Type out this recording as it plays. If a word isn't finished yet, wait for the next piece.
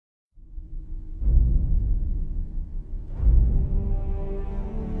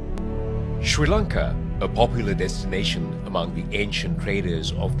Sri Lanka, a popular destination among the ancient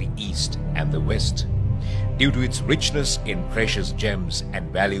traders of the East and the West, due to its richness in precious gems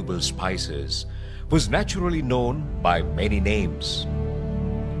and valuable spices, was naturally known by many names.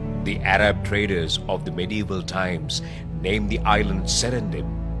 The Arab traders of the medieval times named the island Serendip,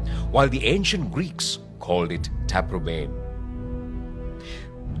 while the ancient Greeks called it Taprobane.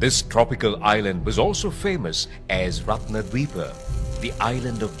 This tropical island was also famous as Ratnadvipa, the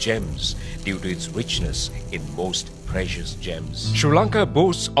island of gems, due to its richness in most precious gems. Sri Lanka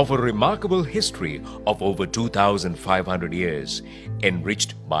boasts of a remarkable history of over 2,500 years,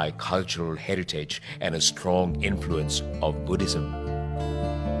 enriched by cultural heritage and a strong influence of Buddhism.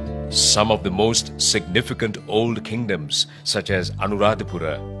 Some of the most significant old kingdoms, such as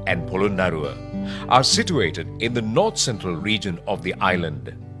Anuradhapura and Polonnaruwa, are situated in the north-central region of the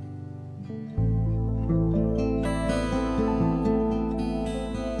island.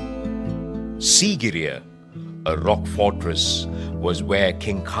 Sigiriya, a rock fortress, was where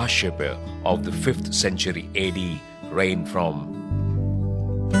King Kashyapa of the 5th century AD reigned from.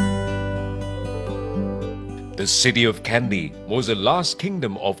 The city of Kandy was the last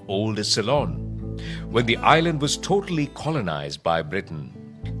kingdom of old Ceylon, when the island was totally colonized by Britain.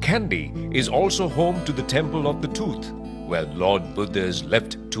 Kandy is also home to the Temple of the Tooth, where Lord Buddha's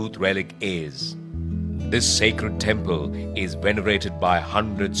left tooth relic is. This sacred temple is venerated by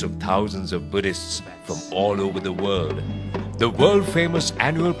hundreds of thousands of Buddhists from all over the world. The world-famous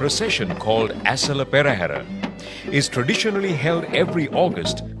annual procession called Asala Perahara is traditionally held every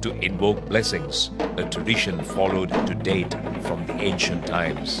August to invoke blessings, a tradition followed to date from the ancient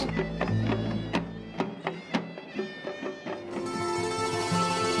times.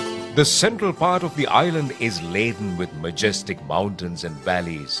 The central part of the island is laden with majestic mountains and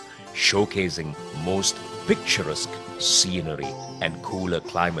valleys, showcasing most picturesque scenery and cooler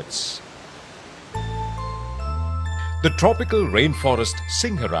climates. The tropical rainforest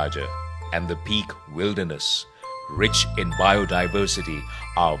Singharaja and the peak wilderness, rich in biodiversity,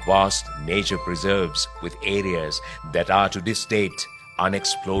 are vast nature preserves with areas that are to this date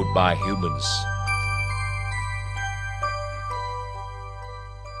unexplored by humans.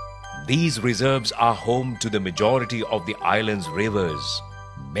 These reserves are home to the majority of the island's rivers.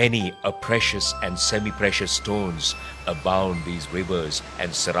 Many precious and semi-precious stones abound these rivers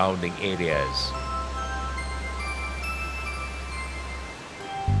and surrounding areas.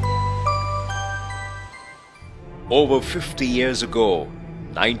 Over 50 years ago,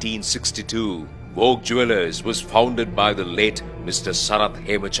 1962, Vogue Jewellers was founded by the late Mr. Sarath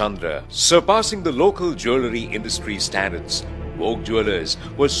Hemachandra. Surpassing the local jewellery industry standards, Vogue Jewellers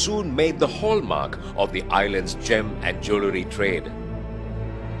was soon made the hallmark of the island's gem and jewellery trade.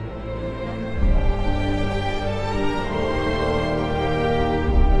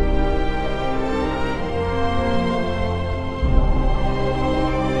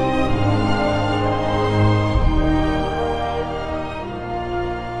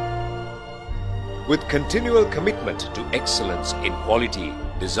 With continual commitment to excellence in quality,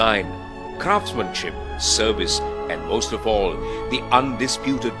 design, craftsmanship, service, and most of all, the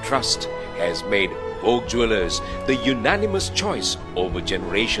undisputed trust has made Vogue Jewellers the unanimous choice over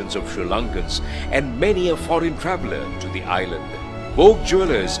generations of Sri Lankans and many a foreign traveller to the island. Vogue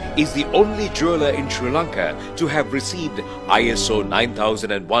Jewellers is the only jeweller in Sri Lanka to have received ISO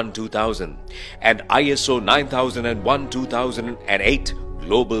 9001-2000 and ISO 9001-2008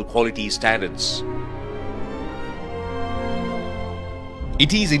 Global Quality Standards.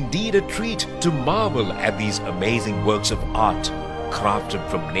 It is indeed a treat to marvel at these amazing works of art, crafted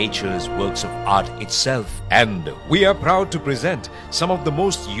from nature's works of art itself. And we are proud to present some of the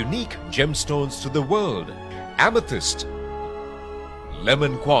most unique gemstones to the world. Amethyst,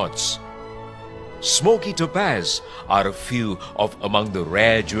 lemon quartz, smoky topaz are a few of among the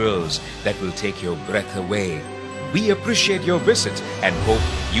rare jewels that will take your breath away. We appreciate your visit and hope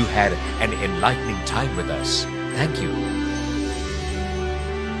you had an enlightening time with us. Thank you.